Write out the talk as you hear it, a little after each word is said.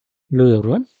Hello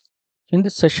everyone. In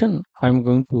this session, I am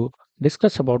going to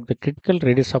discuss about the critical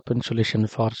radius of insulation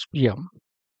for sphere.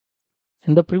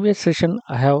 In the previous session,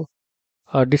 I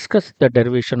have discussed the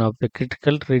derivation of the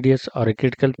critical radius or a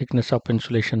critical thickness of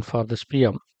insulation for the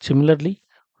sphere. Similarly,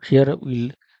 here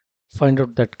we'll find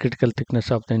out that critical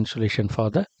thickness of the insulation for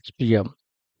the sphere.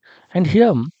 And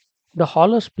here, the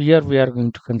hollow sphere we are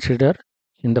going to consider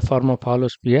in the form of hollow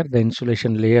sphere, the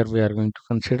insulation layer we are going to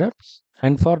consider.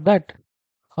 And for that,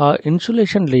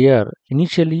 insulation layer,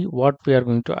 initially what we are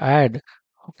going to add,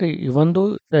 okay, even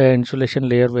though the insulation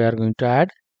layer we are going to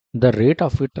add, the rate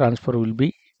of heat transfer will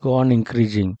be go on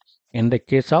increasing in the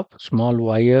case of small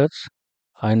wires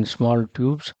and small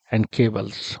tubes and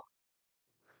cables.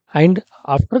 And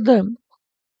after the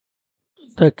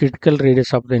critical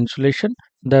radius of the insulation,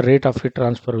 the rate of heat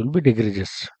transfer will be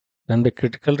decreases. Then the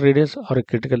critical radius or a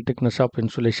critical thickness of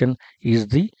insulation is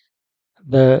the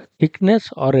thickness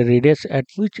or a radius at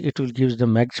which it will give the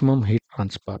maximum heat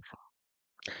transfer,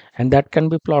 and that can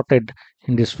be plotted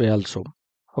in this way also.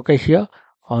 Okay, here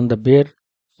on the bare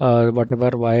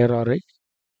whatever wire or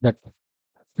that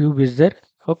tube is there,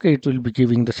 okay, it will be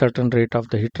giving the certain rate of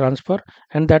the heat transfer,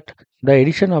 and that the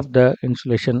addition of the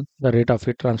insulation, the rate of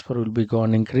heat transfer will be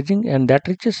gone increasing, and that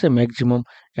reaches a maximum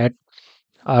at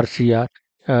RCR,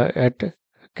 at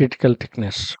critical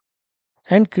thickness.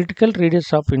 And critical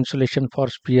radius of insulation for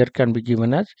sphere can be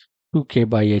given as 2k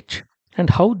by h. And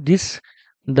how this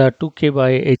the 2k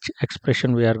by h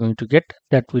expression we are going to get,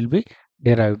 that will be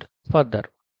derived further.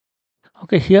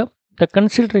 Okay, here the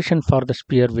consideration for the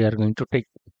sphere we are going to take.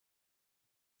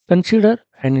 Consider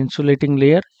an insulating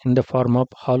layer in the form of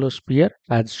hollow sphere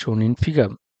as shown in figure.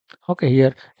 Okay,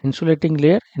 here insulating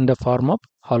layer in the form of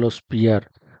hollow sphere.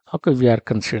 Okay, we are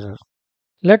consider.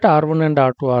 Let R1 and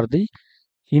R2 are the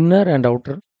inner and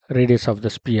outer radius of the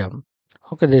sphere.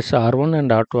 Okay, this R1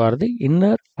 and R2 are the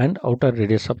inner and outer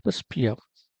radius of the sphere.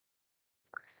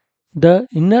 The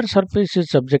inner surface is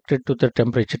subjected to the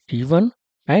temperature T1,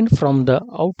 and from the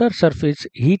outer surface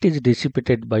heat is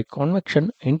dissipated by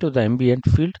convection into the ambient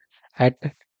field at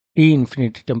T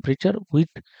infinity temperature with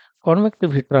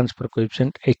convective heat transfer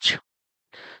coefficient H.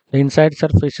 The inside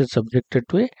surface is subjected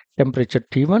to a temperature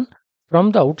T1.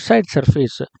 From the outside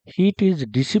surface, heat is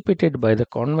dissipated by the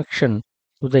convection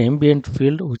to the ambient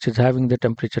field, which is having the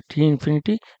temperature T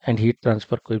infinity and heat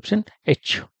transfer coefficient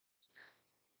H.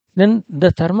 Then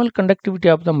the thermal conductivity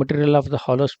of the material of the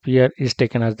hollow sphere is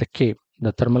taken as the K.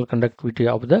 The thermal conductivity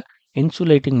of the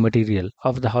insulating material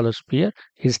of the hollow sphere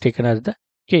is taken as the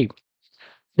K.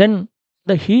 Then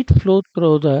the heat flow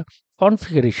through the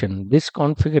configuration. This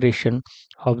configuration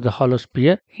of the hollow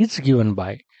sphere is given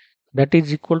by, that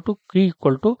is equal to Q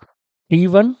equal to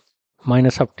T1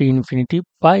 minus of T infinity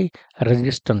by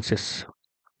resistances.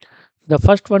 The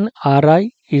first one,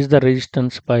 Ri, is the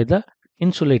resistance by the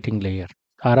insulating layer.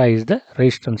 Ri is the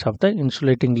resistance of the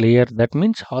insulating layer, that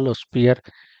means hollow sphere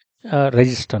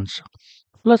resistance,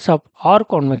 plus of R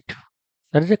convective,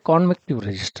 that is a convective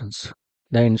resistance.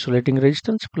 The insulating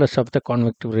resistance plus of the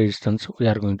convective resistance we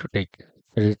are going to take.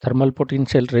 There is thermal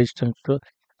potential resistance to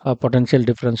potential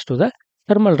difference to the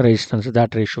thermal resistance.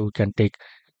 That ratio we can take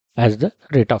as the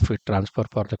rate of heat transfer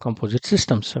for the composite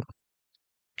systems.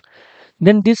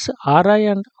 Then this Ri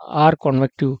and R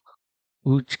convective,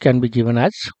 which can be given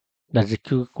as, that's the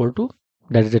Q equal to,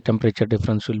 that is the temperature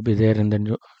difference will be there in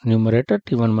the numerator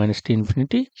T1 minus T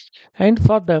infinity, and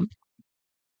for the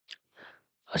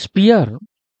sphere,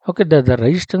 okay, the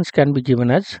resistance can be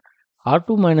given as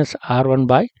R2 minus R1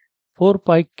 by 4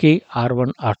 pi K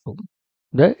R1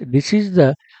 R2. This is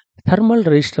the thermal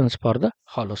resistance for the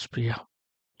hollow sphere,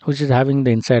 which is having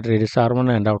the inside radius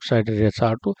R1 and outside radius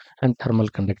R2 and thermal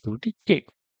conductivity K,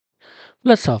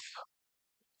 plus of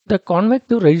the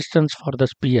convective resistance for the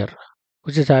sphere,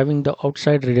 which is having the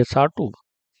outside radius R2,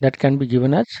 that can be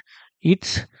given as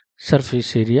its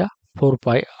surface area 4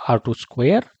 pi R2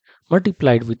 square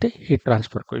multiplied with the heat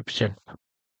transfer coefficient.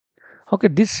 Okay,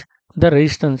 this the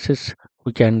resistances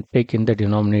we can take in the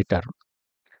denominator.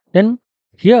 Then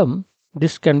here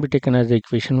this can be taken as the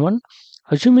equation 1,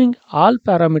 assuming all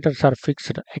parameters are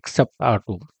fixed except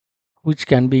R2, which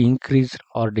can be increased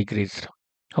or decreased.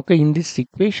 Okay, in this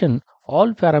equation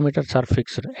all parameters are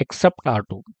fixed except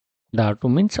R2. The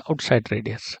R2 means outside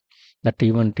radius. The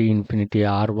T1, T infinity,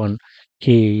 R1,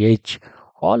 K, H,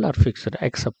 all are fixed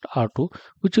except R2,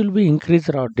 which will be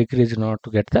increased or decreased in order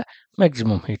to get the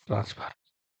maximum heat transfer.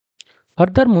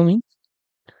 Further moving,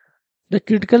 the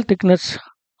critical thickness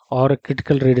or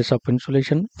critical radius of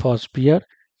insulation for sphere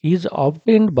is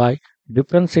obtained by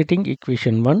differentiating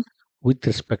equation 1 with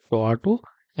respect to R2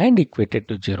 and equated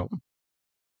to 0.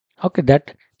 Okay,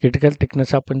 that critical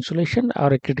thickness of insulation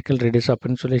or a critical radius of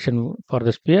insulation for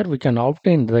the sphere, we can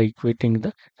obtain the equating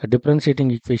the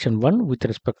differentiating equation 1 with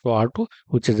respect to R2,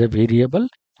 which is a variable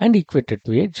and equated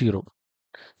to a 0.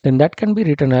 Then that can be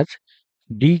written as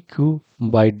dq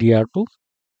by dr2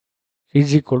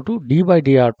 is equal to d by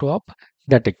dr2 of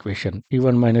that equation,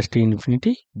 T1 minus T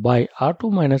infinity by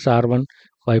R2 minus R1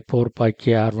 by 4 pi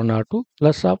k R1 R2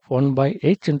 plus of 1 by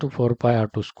h into 4 pi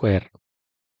R2 square,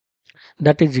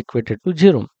 that is equated to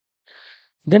 0.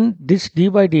 Then this d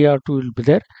by dr2 will be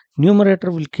there.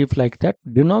 Numerator will keep like that.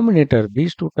 Denominator,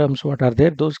 these two terms what are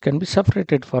there, those can be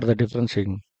separated for the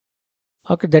differentiating.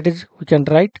 Okay, that is we can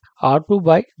write R2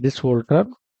 by this whole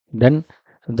term. Then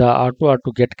the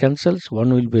R2 get cancels.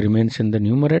 1 will be remains in the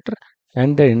numerator,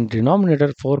 and the in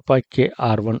denominator 4 pi k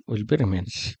R1 will be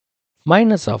remains.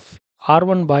 Minus of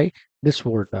R1 by this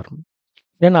whole term.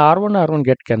 Then R1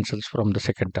 get cancels from the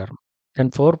second term. Then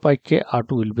 4 pi k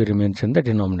R2 will be remains in the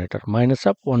denominator, minus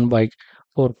of 1 by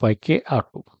 4 pi k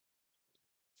R2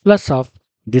 plus of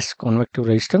this convective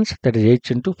resistance, that is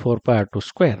h into 4 pi R2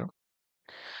 square.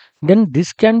 Then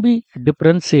this can be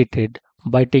differentiated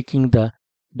by taking the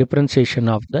differentiation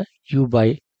of the U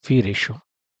by V ratio.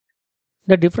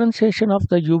 The differentiation of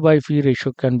the U by V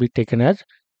ratio can be taken as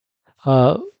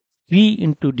V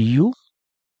into du,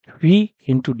 V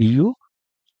into du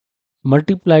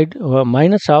multiplied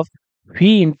minus of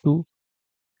V into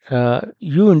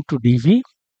U into dV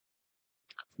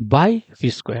by V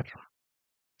square.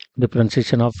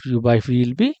 Differentiation of U by V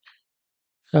will be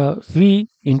V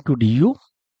into du,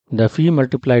 the V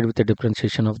multiplied with the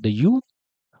differentiation of the U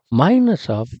minus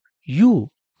of U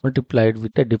multiplied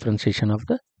with the differentiation of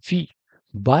the V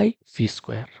by V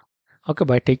square. Okay,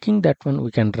 by taking that one,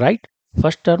 we can write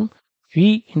first term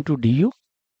V into du,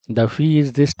 the V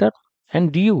is this term,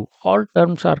 and du, all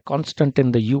terms are constant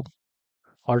in the U.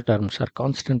 All terms are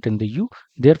constant in the U.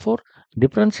 Therefore,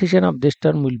 differentiation of this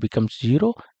term will become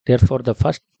 0. Therefore, the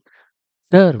first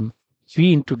term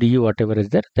V into du, whatever is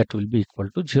there, that will be equal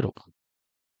to 0.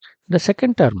 The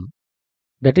second term,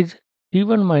 that is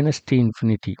T1 minus T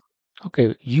infinity,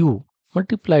 okay, U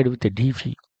multiplied with a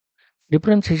dV,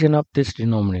 differentiation of this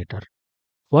denominator,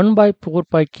 1 by 4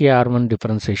 pi k R1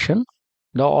 differentiation,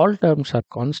 the all terms are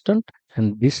constant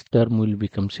and this term will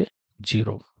become say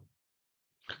 0.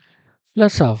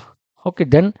 Plus of, okay,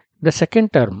 then the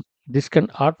second term, this can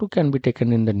R2 can be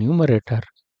taken in the numerator,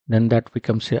 then that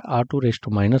becomes say R2 raised to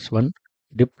minus 1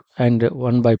 and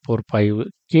 1 by 4 pi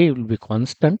k will be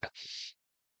constant.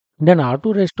 Then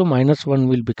R2 raised to minus 1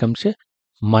 will become say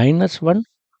minus 1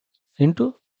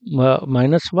 into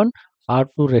minus 1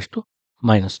 R2 raised to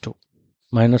minus 2.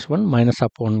 Minus 1 minus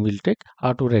up 1 will take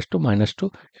R2 raised to minus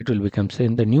 2. It will become say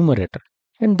in the numerator.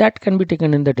 And that can be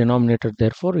taken in the denominator.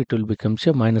 Therefore, it will become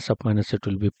say minus up minus it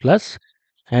will be plus,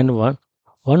 and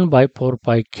 1 by 4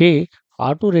 pi k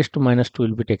R2 raised to minus 2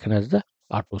 will be taken as the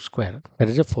R2 square. That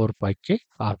is a 4 pi k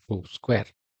R2 square.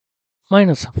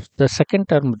 Minus of the second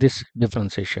term, this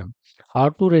differentiation.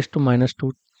 R2 raised to minus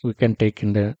 2 we can take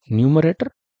in the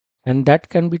numerator, and that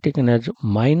can be taken as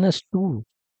minus 2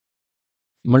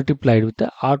 multiplied with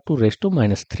the R2 raised to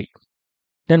minus 3.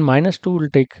 Then minus 2 will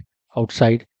take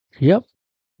outside here.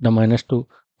 The minus 2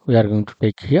 we are going to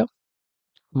take here.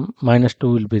 Minus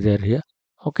 2 will be there here.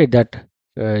 Okay, that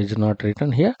is not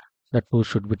written here. The 2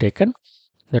 should be taken.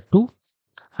 The 2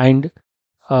 and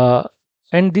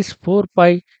this 4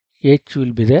 pi h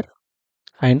will be there,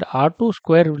 and R2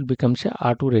 square will become say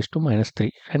R2 raised to minus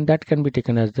 3, and that can be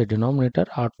taken as the denominator.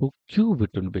 R2 cube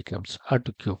it will becomes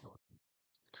R2 cube,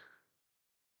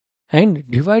 and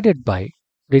divided by,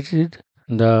 this is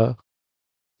the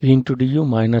V into du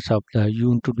minus of the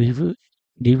U into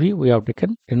dv, we have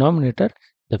taken denominator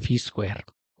the V square.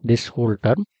 This whole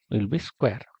term will be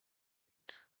square.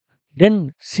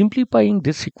 Then simplifying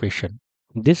this equation,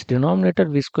 this denominator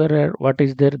V square, what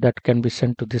is there, that can be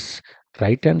sent to this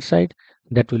right hand side,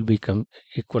 that will become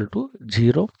equal to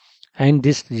 0, and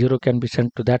this 0 can be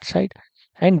sent to that side,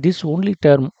 and this only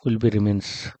term will be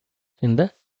remains in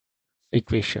the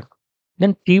equation.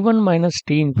 Then T1 minus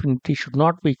T infinity should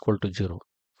not be equal to 0,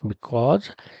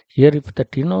 because here if the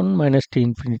T1 minus T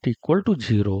infinity equal to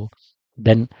 0,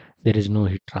 then there is no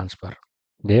heat transfer.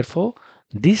 Therefore,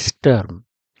 this term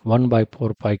 1 by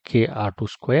 4 pi k R2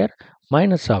 square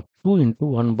minus of 2 into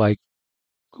 1 by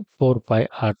 4 pi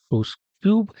R2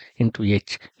 cube into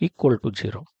H equal to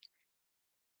 0.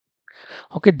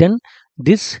 Okay, then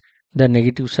this, the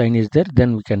negative sign is there,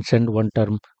 then we can send one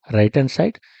term right hand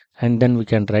side, and then we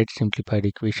can write simplified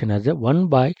equation as a 1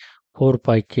 by 4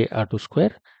 pi k R2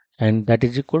 square, and that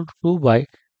is equal to 2 by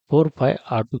 4 pi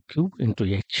R2 cube into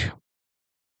H.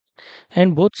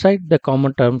 And both sides the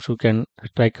common terms you can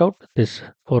strike out. This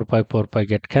 4 pi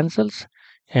get cancels,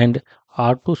 and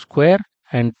r2 square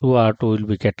and 2r2 will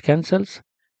be get cancels.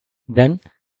 Then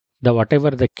the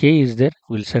whatever the k is there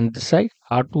will send this side,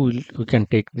 r2 will we can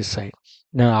take this side.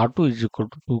 Then r2 is equal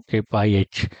to 2k pi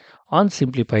h. On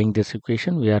simplifying this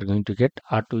equation, we are going to get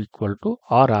r2 equal to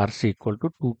or rc equal to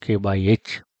 2k by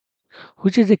h,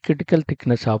 which is a critical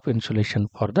thickness of insulation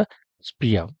for the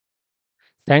sphere.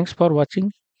 Thanks for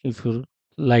watching. If you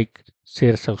like,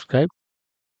 share, subscribe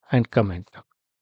and comment.